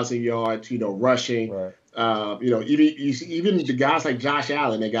 to 1,000 yards, rushing. Right. Even the guys like Josh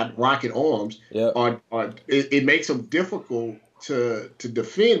Allen, they got rocket arms. Yep. It makes them difficult to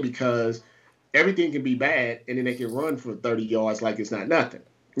defend because everything can be bad, and then they can run for 30 yards like it's not nothing.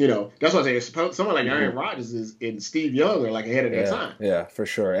 That's what I'm saying. Someone like Aaron Rodgers and Steve Young are like ahead of their time. Yeah, for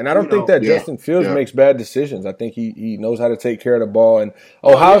sure. And I don't think that Justin Fields makes bad decisions. I think he knows how to take care of the ball. And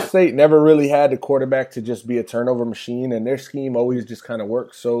Ohio State never really had the quarterback to just be a turnover machine, and their scheme always just kind of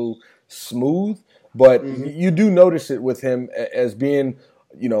worked so smooth. But you do notice it with him as being,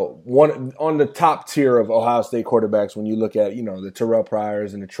 one on the top tier of Ohio State quarterbacks when you look at, the Terrell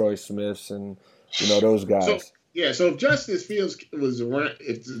Pryors and the Troy Smiths and, those guys. So if Justin Fields was around,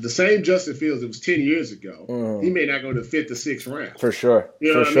 if the same Justin Fields that was 10 years ago, he may not go to the 5th or 6th round. For sure.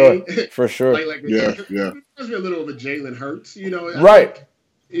 You know what I mean? For sure. Yeah. There's a little of a Jalen Hurts, Right.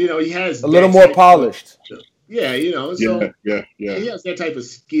 He has a little more polished. Yeah, so he has that type of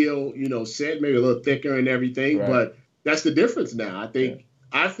skill, set, maybe a little thicker and everything. Right. But that's the difference now. I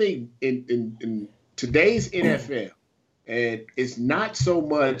think in today's NFL, and it's not so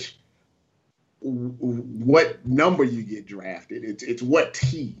much what number you get drafted. It's what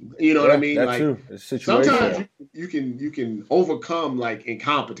team. You know what I mean? That's true. It's situation. Sometimes you can overcome like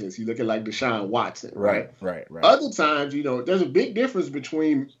incompetence. You look at like Deshaun Watson, right? Right. Other times, there's a big difference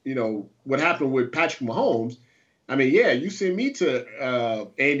between what happened with Patrick Mahomes. I mean, you send me to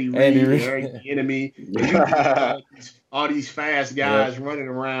Andy Reid, Eric Bieniemy, all these fast guys running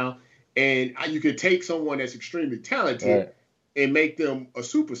around, and you could take someone that's extremely talented and make them a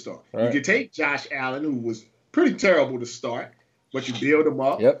superstar. Right. You could take Josh Allen, who was pretty terrible to start, but you build him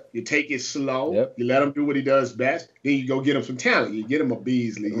up. Yep. You take it slow. You let him do what he does best. Then you go get him some talent. You get him a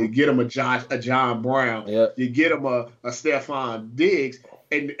Beasley. You get him a John Brown. You get him a Stephon Diggs.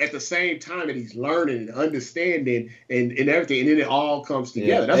 And at the same time that he's learning and understanding and everything, and then it all comes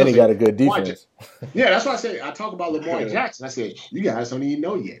together. That's and he got a good defense. That's why I say I talk about Lamar Jackson. I said, you guys don't even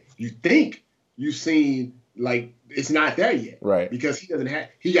know yet. You think you've seen like it's not there yet, right? Because he got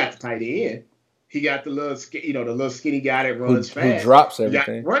the tight end, he got the little skinny guy that runs fast, who drops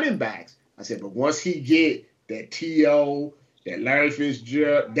everything. He got running backs. I said, but once he get that T.O., that Larry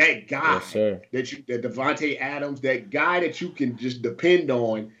Fitzgerald, that guy, that Devontae Adams, that guy that you can just depend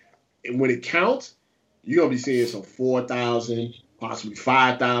on, and when it counts, you're gonna be seeing some 4,000, possibly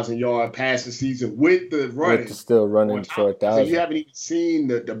 5,000 yard passing season with the running, still running for 1,000. So you haven't even seen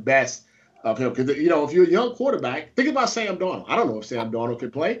the best of him because if you're a young quarterback, think about Sam Darnold. I don't know if Sam Darnold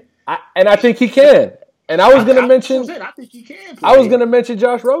can play, and I think he can. And I was going to mention, I think he can play. I was going to mention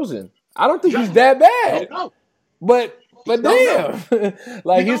Josh Rosen. I don't think he's that bad, but damn,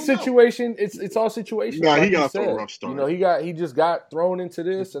 like his situation, it's all situational. Nah, like he got a rough start. He just got thrown into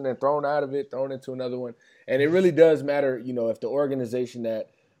this and then thrown out of it, thrown into another one, and it really does matter, if the organization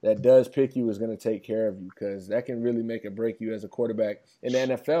that does pick you is going to take care of you, because that can really make or break you as a quarterback in the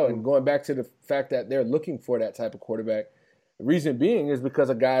NFL. And going back to the fact that they're looking for that type of quarterback, the reason being is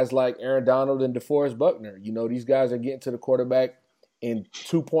because of guys like Aaron Donald and DeForest Buckner. These guys are getting to the quarterback in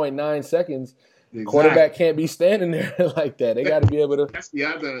 2.9 seconds. Exactly. Quarterback can't be standing there like that. They got to be able to. That's the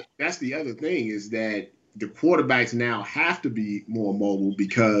other thing is that the quarterbacks now have to be more mobile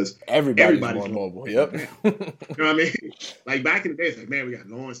because everybody's more mobile. Yep. You know what I mean? Like back in the day, it's like, man, we got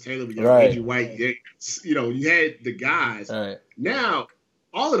Lawrence Taylor, we got Reggie White. You had the guys. Right. Now,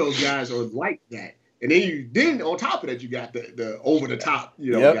 all of those guys are like that. And then on top of that, you got the over the top,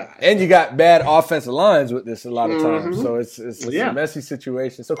 guys. And you got bad offensive lines with this a lot of times. So it's a messy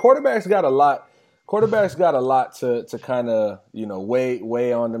situation. So quarterbacks got a lot. Quarterbacks got a lot to kind of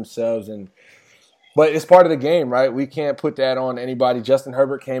weigh on themselves, and But it's part of the game, right? We can't put that on anybody. Justin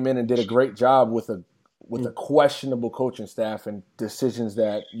Herbert came in and did a great job with a questionable coaching staff and decisions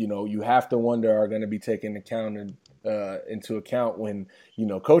that, you have to wonder are going to be taken into account when,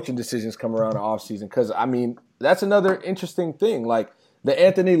 coaching decisions come around the offseason. Because, that's another interesting thing. Like the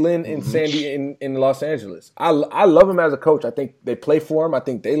Anthony Lynn in in Los Angeles. I love him as a coach. I think they play for him. I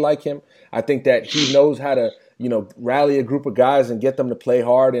think they like him. I think that he knows how to, rally a group of guys and get them to play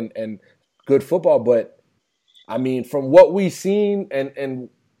hard and good football. But, from what we've seen and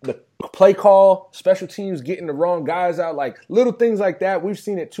the play call, special teams getting the wrong guys out, like little things like that, we've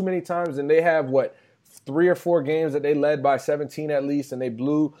seen it too many times. And they have, 3 or 4 games that they led by 17 at least, and they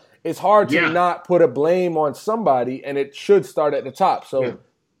blew. It's hard to not put a blame on somebody, and it should start at the top. So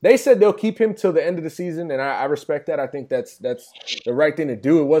they said they'll keep him till the end of the season, and I respect that. I think that's the right thing to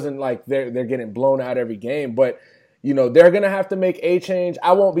do. It wasn't like they're getting blown out every game, but they're going to have to make a change.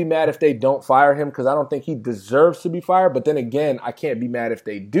 I won't be mad if they don't fire him because I don't think he deserves to be fired. But then again, I can't be mad if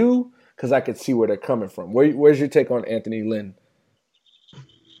they do because I could see where they're coming from. Where's your take on Anthony Lynn?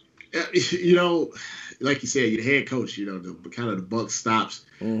 Like you said, you're the head coach. The kind of the buck stops.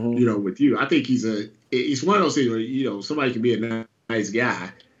 With you. I think he's one of those things where somebody can be a nice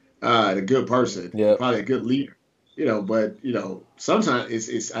guy, a good person, probably a good leader. But sometimes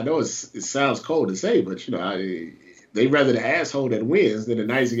it's I know it sounds cold to say, but they rather the asshole that wins than the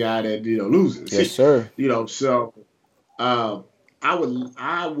nice guy that loses. Yes, sir. So I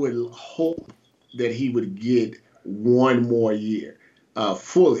would hope that he would get one more year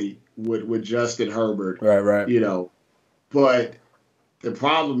fully with Justin Herbert. Right. But the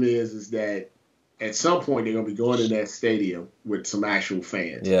problem is that at some point they're gonna be going in that stadium with some actual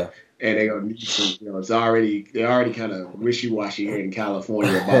fans. Yeah. And they're gonna need some. They're already kind of wishy-washy here in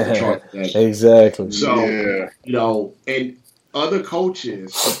California about the Trump thing. Exactly. So and other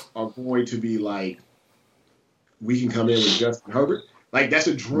coaches are going to be like, we can come in with Justin Herbert. Like that's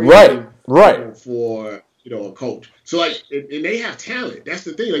a dream, right. For a coach. So and they have talent. That's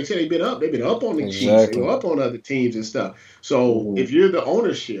the thing. Like I said, they've been up on the Chiefs. They were up on other teams and stuff. So if you're the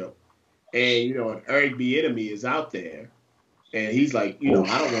ownership, and Eric Bieniemy is out there. And he's like, I don't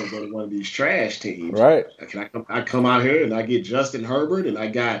want to go to one of these trash teams. Right. I come out here and I get Justin Herbert and I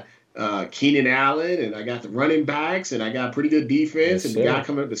got Keenan Allen and I got the running backs and I got pretty good defense and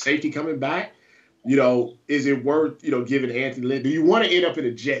the safety coming back. Is it worth, giving Anthony Lynn? Do you want to end up in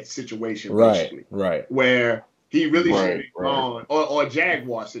a Jets situation, basically? Right. Where he really should have been gone, or a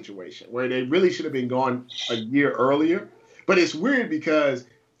Jaguar situation where they really should have been gone a year earlier. But it's weird because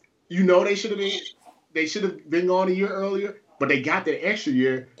they should have been gone a year earlier. But they got that extra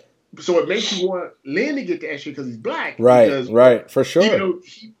year, so it makes you want Lynn to get the extra because he's black. Right, for sure. Even though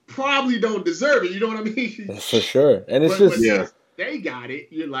he probably don't deserve it, you know what I mean? For sure, and it's they got it.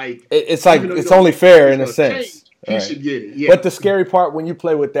 You're like, it's like it's only fair in a sense. He should get it. Yeah. But the scary part when you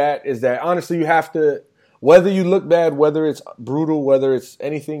play with that is that honestly, you have to, whether you look bad, whether it's brutal, whether it's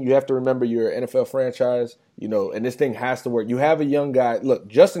anything, you have to remember you're an NFL franchise. And this thing has to work. You have a young guy. Look,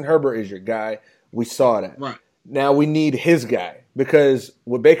 Justin Herbert is your guy. We saw that. Right. Now we need his guy because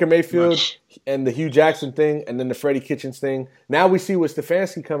with Baker Mayfield and the Hugh Jackson thing and then the Freddie Kitchens thing, now we see with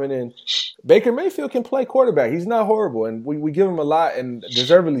Stefanski coming in. Baker Mayfield can play quarterback. He's not horrible, and we give him a lot, and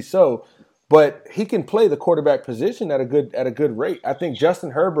deservedly so. But he can play the quarterback position at a good rate. I think Justin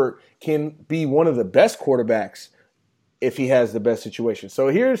Herbert can be one of the best quarterbacks if he has the best situation. So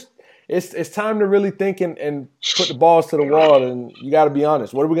it's time to really think and put the balls to the wall, and you got to be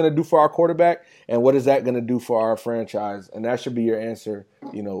honest. What are we going to do for our quarterback, and what is that going to do for our franchise? And that should be your answer,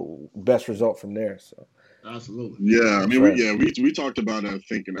 best result from there. So absolutely. Yeah, we talked about it, I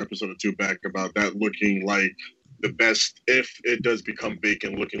think, in episode or 2 back about that looking like the best, if it does become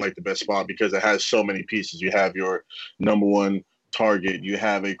vacant, looking like the best spot because it has so many pieces. You have your number one target. You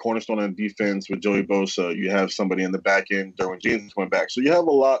have a cornerstone on defense with Joey Bosa. You have somebody in the back end, Derwin James coming back. So you have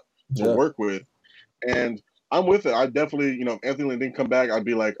a lot to work with, and I'm with it. I definitely, if Anthony Lynn didn't come back, I'd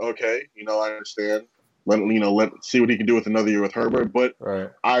be like, okay, I understand. Let's see what he can do with another year with Herbert. But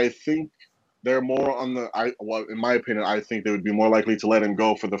I think they're more on in my opinion, I think they would be more likely to let him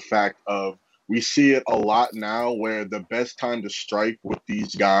go for the fact of we see it a lot now where the best time to strike with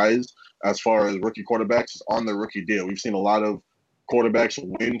these guys, as far as rookie quarterbacks, is on the rookie deal. We've seen a lot of quarterbacks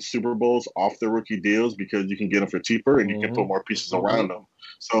win Super Bowls off their rookie deals because you can get them for cheaper and you can put more pieces around them.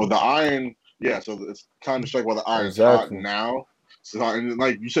 So the iron, so it's time to strike while the iron's hot now. So, and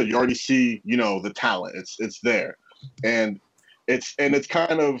like you said, you already see, the talent. It's there, and it's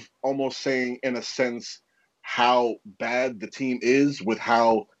kind of almost saying, in a sense, how bad the team is with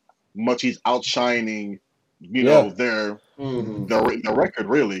how much he's outshining their record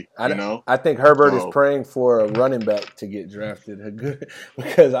really. I think Herbert is praying for a running back to get drafted,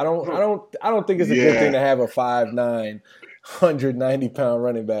 because I don't think it's a good thing to have a 5'9", 190-pound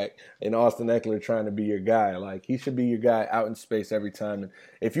running back in Austin Eckler trying to be your guy. Like, he should be your guy out in space every time. And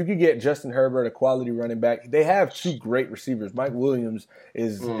if you could get Justin Herbert, a quality running back, they have two great receivers. Mike Williams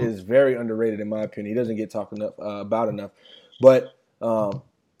is very underrated in my opinion. He doesn't get talked about enough. But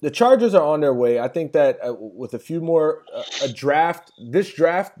the Chargers are on their way. I think that with a few more this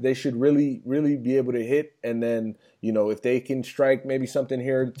draft, they should really, really be able to hit. And then, if they can strike maybe something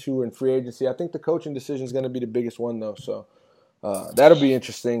here too in free agency, I think the coaching decision is going to be the biggest one, though. So that'll be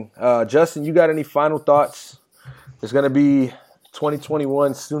interesting. Justin, you got any final thoughts? It's going to be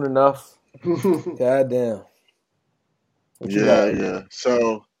 2021 soon enough. God damn. Yeah.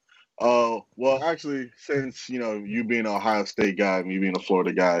 So, well, actually, since, you being an Ohio State guy and me being a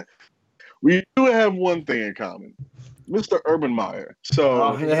Florida guy, we do have one thing in common. Mr. Urban Meyer.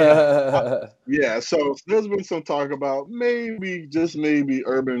 So, so there's been some talk about just maybe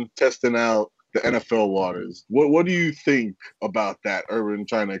Urban testing out the NFL waters. What do you think about that, Urban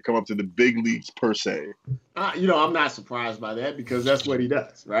trying to come up to the big leagues per se? I'm not surprised by that, because that's what he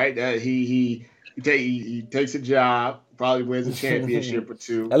does, right? He takes a job, probably wins a championship or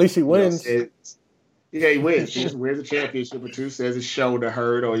two. At least he wins. He wins. He wins a championship or two, says his shoulder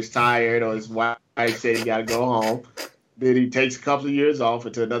hurt or he's tired or his wife said he got to go home. Then he takes a couple of years off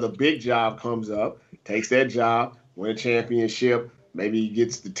until another big job comes up, takes that job, win a championship. Maybe he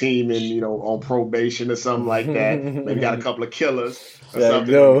gets the team in, on probation or something like that. Maybe got a couple of killers or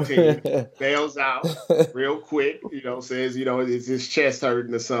something on the team. Bails out real quick, says, it's his chest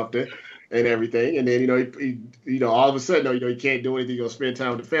hurting or something and everything. And then, he all of a sudden, he can't do anything. He'll spend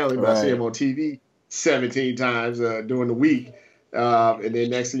time with the family. But I see him on TV 17 times during the week. And then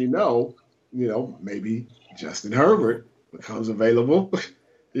next thing you know, maybe Justin Herbert becomes available.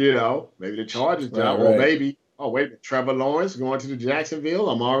 Maybe the Chargers job, or maybe, Trevor Lawrence going to the Jacksonville.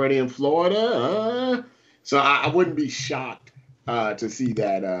 I'm already in Florida. So I wouldn't be shocked to see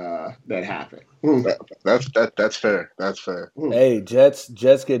that happen. That's fair. That's fair. Hey, Jets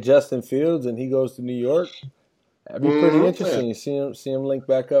get Justin Fields and he goes to New York. That'd be pretty interesting. You see him link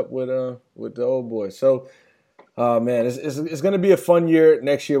back up with the old boy. So, man, it's going to be a fun year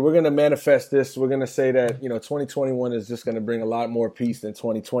next year. We're going to manifest this. We're going to say that 2021 is just going to bring a lot more peace than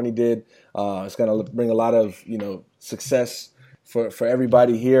 2020 did. It's going to bring a lot of success for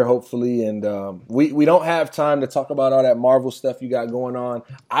everybody here, hopefully. And we don't have time to talk about all that Marvel stuff you got going on.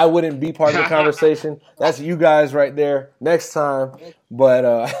 I wouldn't be part of the conversation. That's you guys right there. Next time,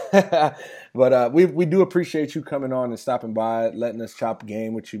 but we do appreciate you coming on and stopping by, letting us chop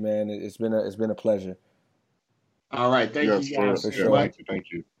game with you, man. It's been a pleasure. All right. Thank you guys so much.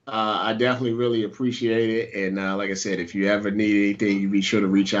 Thank you. I definitely really appreciate it. And like I said, if you ever need anything, you be sure to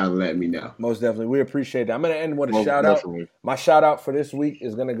reach out and let me know. Most definitely. We appreciate that. I'm going to end with a shout out. My shout out for this week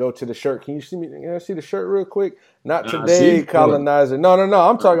is going to go to the shirt. Can you see me? See the shirt real quick? Not today, colonizer. No.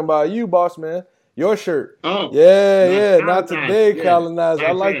 I'm talking about you, boss man. Your shirt. Oh. Yeah. Not today, colonizer.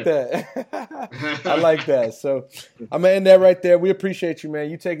 I like that. I like that. So I'm going to end that right there. We appreciate you, man.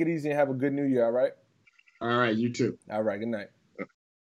 You take it easy and have a good new year, all right? All right, you too. All right, good night.